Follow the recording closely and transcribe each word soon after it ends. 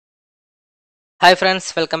Hi friends,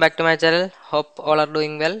 welcome back to my channel. Hope all are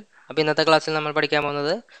doing well. അപ്പോൾ ഇന്നത്തെ ക്ലാസ്സിൽ നമ്മൾ പഠിക്കാൻ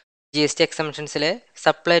പോകുന്നത് GST എക്സംഷൻസിലെ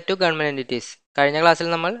supply to government entities. കഴിഞ്ഞ ക്ലാസ്സിൽ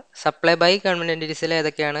നമ്മൾ സപ്ലൈ ബൈ ഗവൺമെൻറ് എൻറ്റിറ്റീസിലെ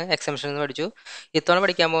ഏതൊക്കെയാണ് എക്സംഷൻ എന്ന് പഠിച്ചു. ഇത്തവണ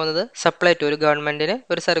പഠിക്കാൻ പോകുന്നത് സപ്ലൈ ടു ഒരു ഗവൺമെൻറ്റിന്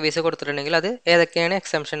ഒരു സർവീസ് കൊടുത്തിട്ടുണ്ടെങ്കിൽ അത് ഏതൊക്കെയാണ്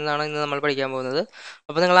എക്സംഷൻ എന്നാണ് ഇന്ന് നമ്മൾ പഠിക്കാൻ പോകുന്നത്.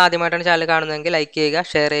 അപ്പോൾ നിങ്ങൾ ആദ്യമായിട്ടാണ് ചാനൽ കാണുന്നതെങ്കിൽ ലൈക്ക് ചെയ്യുക,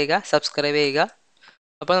 ഷെയർ ചെയ്യുക, സബ്സ്ക്രൈബ് ചെയ്യുക.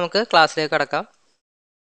 അപ്പോൾ നമുക്ക് ക്ലാസ്സിലേക്ക് കടക്കാം.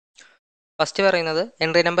 ഫസ്റ്റ് പറയുന്നത്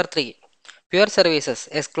entry number 3. Pure services,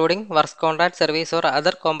 excluding works contract service or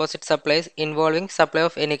other composite supplies involving supply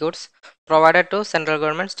of any goods provided to central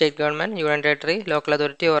government, state government, union territory, local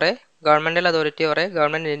authority or a governmental authority or a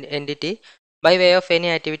government entity by way of any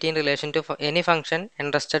activity in relation to any function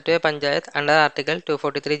entrusted to a panchayat under Article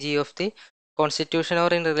 243G of the Constitution or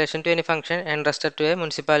in relation to any function entrusted to a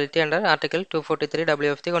municipality under Article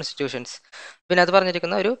 243W of the Constitutions. പിന്നെ അത്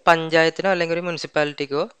പറഞ്ഞിരിക്കുന്ന ഒരു പഞ്ചായത്തിനോ അല്ലെങ്കിൽ ഒരു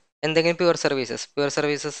മുനിസിപ്പാലിറ്റിക്കോ എന്തെങ്കിലും pure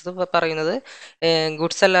services പറയുന്നത്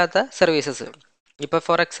goods അല്ലാത്ത services. ഇപ്പോൾ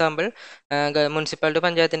ഫോർ എക്സാമ്പിൾ മുനിസിപ്പാലിറ്റി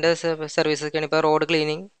പഞ്ചായത്തിൻ്റെ സർവീസൊക്കെയാണ് ഇപ്പോൾ റോഡ്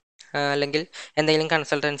ക്ലീനിങ് അല്ലെങ്കിൽ എന്തെങ്കിലും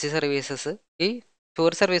കൺസൾട്ടൻസി സർവീസസ്. ഈ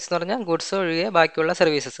പ്യുവർ സർവീസ് എന്ന് പറഞ്ഞാൽ ഗുഡ്സ് ഒഴികെ ബാക്കിയുള്ള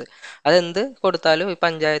സർവീസസ് അതെന്ത് കൊടുത്താലും ഈ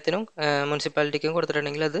പഞ്ചായത്തിനും മുനിസിപ്പാലിറ്റിക്കും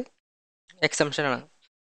കൊടുത്തിട്ടുണ്ടെങ്കിൽ അത് എക്സംഷനാണ്,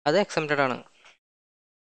 അത് എക്സംപ്റ്റഡ് ആണ്.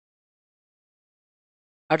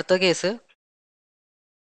 അടുത്ത കേസ്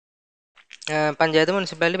പഞ്ചായത്ത്,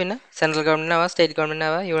 മുനിസിപ്പാലിറ്റി, പിന്നെ സെൻട്രൽ ഗവൺമെൻറ് ആവാം, സ്റ്റേറ്റ് ഗവൺമെൻറ്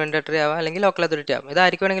ആവാം, യൂണിയൻ ടെറിട്ടറി ആവാം, അല്ലെങ്കിൽ ലോക്കൽ അതോറിറ്റി ആവാം. ഇത്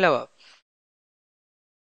ആർക്ക് വേണമെങ്കിലും ആവാം.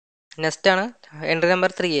 നെക്സ്റ്റ് ആണ് entry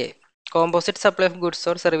number 3A. Composite supply of goods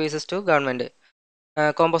or services to government.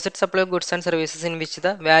 Composite supply of goods and services in which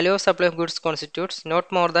the value of supply of goods constitutes not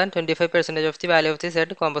more than 25% of the value of the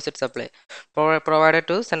said composite supply provided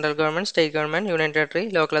to central government, state government, union territory,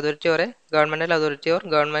 local authority or a governmental authority or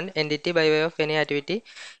government entity by way of any activity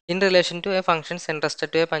in relation to a function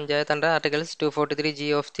entrusted to a panchayat under Articles 243G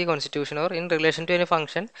of the Constitution or in relation to any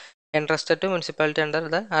function entrusted to municipality under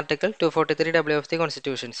the Article 243W of the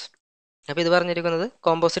Constitutions. അപ്പോൾ ഇത് പറഞ്ഞിരിക്കുന്നത്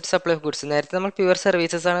composite supply of goods. നേരത്തെ നമ്മൾ pure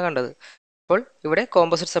services ആണ് കണ്ടത്. അപ്പോൾ ഇവിടെ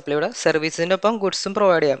composite supply, ഇവിടെ സർവീസിൻ്റെ ഒപ്പം ഗുഡ്സും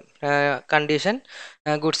പ്രൊവൈഡ് ചെയ്യാം. Condition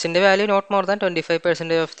ഗുഡ്സിൻ്റെ value not more than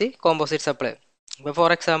 25% of the composite supply. ഇപ്പോൾ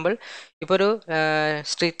ഫോർ എക്സാമ്പിൾ ഇപ്പോൾ ഒരു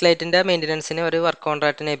സ്ട്രീറ്റ് ലൈറ്റിൻ്റെ മെയിൻ്റനൻസിന് ഒരു വർക്ക്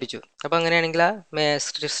കോൺട്രാക്റ്റിനെ ഏൽപ്പിച്ചു. അപ്പോൾ അങ്ങനെയാണെങ്കിൽ ആ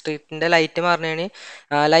സ്ട്രീറ്റിൻ്റെ ലൈറ്റ്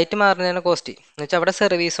മാറുന്നതിന് കോസ്റ്റ് എന്ന് വെച്ചാൽ അവിടെ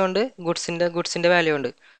സർവീസും ഉണ്ട്, ഗുഡ്സിൻ്റെ വാല്യൂ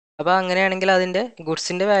ഉണ്ട്. അപ്പോൾ അങ്ങനെയാണെങ്കിൽ അതിൻ്റെ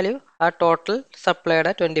ഗുഡ്സിൻ്റെ വാല്യൂ ആ ടോട്ടൽ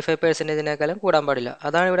സപ്ലൈയുടെ 25%-നേക്കാളും കൂടാൻ പാടില്ല.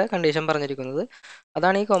 അതാണ് ഇവിടെ കണ്ടീഷൻ പറഞ്ഞിരിക്കുന്നത്.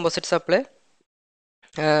 അതാണ് ഈ composite supply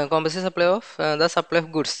of the supply of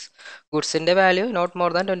ഗുഡ്സിൻ്റെ value not more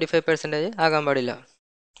than 25% ആകാൻ പാടില്ല.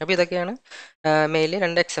 അപ്പോൾ ഇതൊക്കെയാണ് മെയിൻലി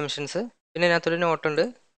 2 എക്സംഷൻസ്. പിന്നെ ഇതിനകത്തൊരു നോട്ടുണ്ട്.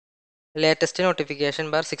 Latest notification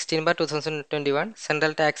bar 16/2021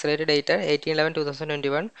 central tax rate date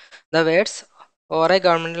 18/11/2021 the words or a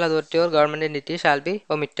governmental authority or government entity shall be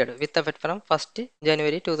omitted with effect from 1st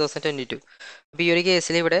January 2022. അപ്പോൾ ഈ ഒരു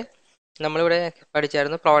കേസിൽ ഇവിടെ നമ്മളിവിടെ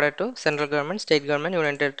പഠിച്ചായിരുന്നു provided to central government, state government,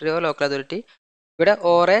 union territory or local authority. ഇവിടെ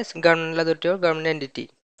or A government authority or government entity.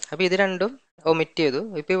 അപ്പോൾ ഇത് രണ്ടും ഒമിറ്റ് ചെയ്തു.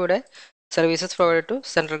 ഇപ്പോൾ ഇവിടെ services provided to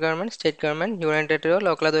central government, state government, union territory or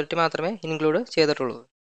local authority മാത്രമേ include ചെയ്തിട്ടുള്ളൂ.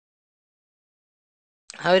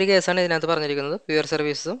 ആ ഒരു കേസാണ് ഇതിനകത്ത് പറഞ്ഞിരിക്കുന്നത്, പ്യുവർ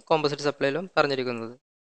സർവീസസും കോമ്പോസിറ്റ് സപ്ലൈയിലും പറഞ്ഞിരിക്കുന്നത്.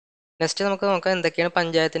 നെക്സ്റ്റ് നമുക്ക് നോക്കാം എന്തൊക്കെയാണ്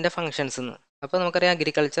പഞ്ചായത്തിൻ്റെ ഫംഗ്ഷൻസ് എന്ന്. അപ്പോൾ നമുക്കറിയാം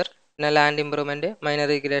അഗ്രികൾച്ചർ, പിന്നെ land improvement,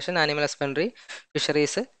 minor irrigation, animal husbandry,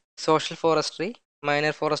 fisheries, social forestry,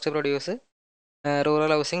 minor forest produce,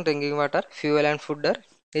 rural housing, drinking water, fuel and ഫുഡർ.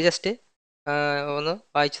 ഇത് ജസ്റ്റ് ഒന്ന്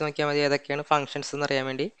വായിച്ചു നോക്കിയാൽ മതി ഏതൊക്കെയാണ് ഫംഗ്ഷൻസ് എന്ന് അറിയാൻ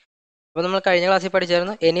വേണ്ടി. അപ്പോൾ നമ്മൾ കഴിഞ്ഞ ക്ലാസ്സിൽ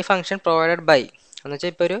പഠിച്ചായിരുന്നു എനി ഫംഗ്ഷൻ പ്രൊവൈഡഡ് ബൈ എന്ന്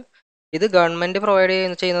വെച്ചാൽ ഇപ്പോൾ ഇത് ഗവൺമെൻറ് പ്രൊവൈഡ്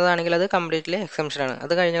ചെയ്യുന്നതാണെങ്കിൽ അത് കംപ്ലീറ്റ്ലി എക്സംഷനാണ്.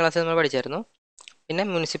 അത് കഴിഞ്ഞ ക്ലാസ്സിൽ നമ്മൾ പഠിച്ചായിരുന്നു. പിന്നെ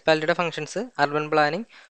മുനിസിപ്പാലിറ്റിയുടെ functions urban planning,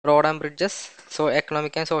 road and bridges,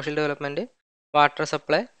 economic and social development, water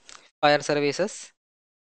supply, fire services,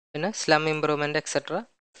 പിന്നെ സ്ലം ഇംപ്രൂവ്മെൻറ്റ് എക്സെട്ര.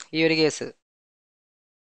 ഈ ഒരു കേസ്.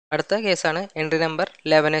 അടുത്ത കേസാണ് entry number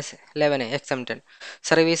 11 exempted.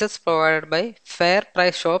 Services provided by fair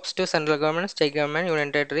price shops to central government, state government, union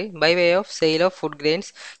territory by way of sale of food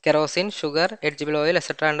grains, kerosene, sugar, edible oil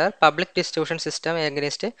etcetera under public distribution system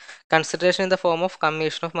against consideration in the form of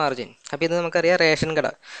commission of margin. അപ്പോൾ ഇത് നമുക്കറിയാം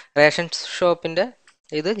ration ഷോപ്പിൻ്റെ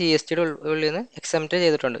ഇത് GSTയുടെ ഉള്ളിൽ നിന്ന് exempt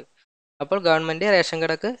ചെയ്തിട്ടുണ്ട്. അപ്പോൾ government ration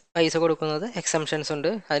കടക്ക് പൈസ കൊടുക്കുന്നത് എക്സംഷൻസ് ഉണ്ട്,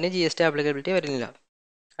 അതിന് GST ആപ്ലിക്കബിലിറ്റി വരുന്നില്ല.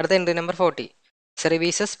 അടുത്ത entry number 40.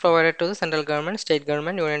 Services provided to the central government, state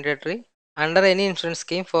government, union territory under any insurance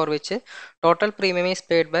scheme for which total premium is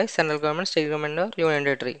paid by central government, state government or union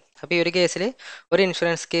territory. അപ്പോൾ ഈ ഒരു കേസിൽ ഒരു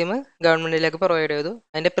insurance scheme ഗവൺമെൻറ്റിലേക്ക് provide ചെയ്തു,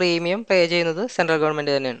 അതിൻ്റെ premium പേ ചെയ്യുന്നത് central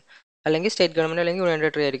government തന്നെയാണ്, അല്ലെങ്കിൽ സ്റ്റേറ്റ് ഗവൺമെൻറ് അല്ലെങ്കിൽ യൂണിയൻ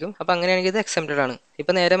ടെറിട്ടറി ആയിരിക്കും. അപ്പോൾ അങ്ങനെയാണെങ്കിൽ ഇത് എക്സംപ്റ്റഡ് ആണ്.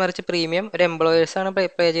 ഇപ്പോൾ നേരെ മറിച്ച് പ്രീമിയം ഒരു എംപ്ലോയേഴ്സാണ്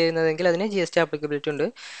പേ ചെയ്യുന്നതെങ്കിൽ അതിന് GST ആപ്ലിക്കബിലിറ്റി ഉണ്ട്.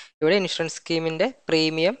 ഇവിടെ ഇൻഷുറൻസ് സ്കീമിൻ്റെ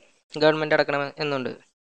പ്രീമിയം ഗവൺമെൻറ് അടക്കണം എന്നുണ്ട്.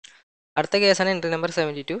 അടുത്ത കേസാണ് entry number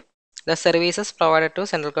 72. The services provided to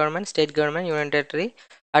central government, state government, union territory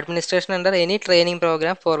administration under any training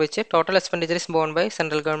program for which total expenditure is borne by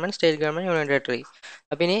central government, state government, union territory.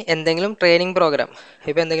 അപ്പോൾ ഇനി എന്തെങ്കിലും training programme,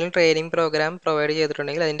 ഇപ്പോൾ എന്തെങ്കിലും training programme provide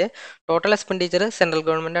ചെയ്തിട്ടുണ്ടെങ്കിൽ അതിൻ്റെ total expenditure central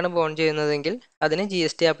government ആണ് bone ചെയ്യുന്നതെങ്കിൽ അതിന്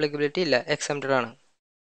GST ആപ്ലിക്കബിലിറ്റി ഇല്ല, എക്സംപ്റ്റഡ് ആണ്.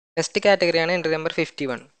 Next കാറ്റഗറിയാണ് entry number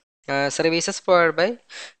 51. Services provide by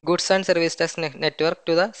goods and service tax network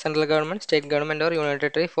to the central government, state government or union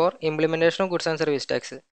territory for implementation of goods and service tax.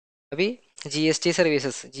 അപ്പോൾ ഈ GST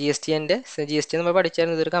services, GST നമ്മൾ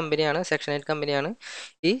പഠിച്ചായിരുന്നു, ഇതൊരു കമ്പനിയാണ്, section 8 കമ്പനിയാണ്.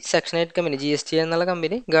 ഈ section 8 company GST എന്നുള്ള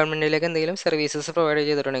company ഗവൺമെൻറ്റിലേക്ക് എന്തെങ്കിലും services provide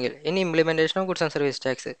ചെയ്തിട്ടുണ്ടെങ്കിൽ in implementation of goods and service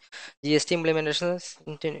tax, GST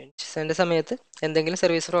ഇംപ്ലിമെൻറ്റേഷൻ്റെ സമയത്ത് എന്തെങ്കിലും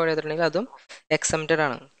സർവീസ് പ്രൊവൈഡ് ചെയ്തിട്ടുണ്ടെങ്കിൽ അതും എക്സംപ്റ്റഡ്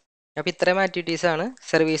ആണ്. അപ്പോൾ ഇത്രയും ആക്ടിവിറ്റീസാണ്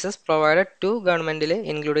സർവീസസ് പ്രൊവൈഡഡ് ടു ഗവൺമെൻറ്റിൽ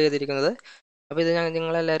ഇൻക്ലൂഡ് ചെയ്തിരിക്കുന്നത്. അപ്പോൾ ഇത്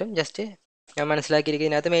നിങ്ങളെല്ലാവരും ജസ്റ്റ് മനസ്സിലാക്കിയിരിക്കുക.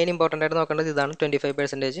 ഇതിനകത്ത് മെയിൻ ഇമ്പോർട്ടൻ്റ് ആയിട്ട് നോക്കേണ്ടത് ഇതാണ്,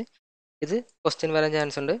 25%. ഇത് ക്വസ്റ്റ്യൻ വരാൻ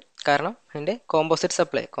ചാൻസ് ഉണ്ട്, കാരണം അതിൻ്റെ കോമ്പോസിറ്റ്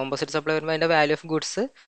സപ്ലൈ വരുമ്പോൾ അതിൻ്റെ വാല്യൂ ഓഫ് ഗുഡ്സ്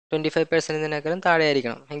 25%-നേക്കാളും താഴെ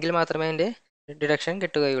ആയിരിക്കണം, എങ്കിൽ മാത്രമേ അതിൻ്റെ ഡിഡക്ഷൻ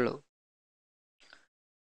കിട്ടുകയുള്ളൂ.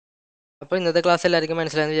 അപ്പോൾ ഇന്നത്തെ ക്ലാസ് എല്ലാവർക്കും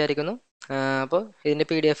മനസ്സിലായെന്ന് വിചാരിക്കുന്നു. അപ്പോൾ ഇതിൻ്റെ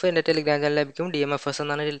PDF എൻ്റെ ടെലിഗ്രാം ചാനൽ ലഭിക്കും. DMFS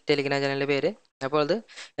എന്നാണ് ടെലിഗ്രാം ചാനലിൻ്റെ പേര്. അപ്പോൾ അത്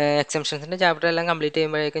എക്സംഷൻസിൻ്റെ ചാപ്റ്റർ എല്ലാം കംപ്ലീറ്റ്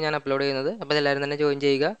ചെയ്യുമ്പോഴേക്കും ഞാൻ അപ്ലോഡ് ചെയ്യുന്നത്. അപ്പോൾ എല്ലാവരും തന്നെ ജോയിൻ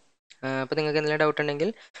ചെയ്യുക. അപ്പോൾ നിങ്ങൾക്ക് എന്തെങ്കിലും ഡൗട്ട് ഉണ്ടെങ്കിൽ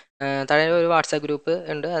താഴെ ഒരു വാട്സാപ്പ് ഗ്രൂപ്പ്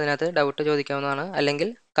ഉണ്ട്, അതിനകത്ത് ഡൗട്ട് ചോദിക്കാവുന്നതാണ്, അല്ലെങ്കിൽ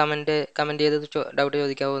കമൻറ്റ് ചെയ്ത് ഡൗട്ട്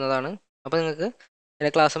ചോദിക്കാവുന്നതാണ്. അപ്പോൾ നിങ്ങൾക്ക്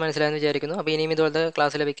എൻ്റെ ക്ലാസ് മനസ്സിലായെന്ന് വിചാരിക്കുന്നു. അപ്പോൾ ഇനിയും ഇതുപോലത്തെ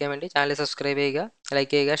ക്ലാസ് ലഭിക്കാൻ വേണ്ടി ചാനൽ സബ്സ്ക്രൈബ് ചെയ്യുക,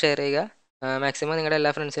 ലൈക്ക് ചെയ്യുക, ഷെയർ ചെയ്യുക. മാക്സിമം നിങ്ങളുടെ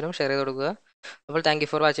എല്ലാ ഫ്രണ്ട്സിനും ഷെയർ ചെയ്ത് കൊടുക്കുക. അപ്പോൾ thank you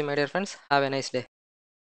for watching my dear friends. Have A nice day.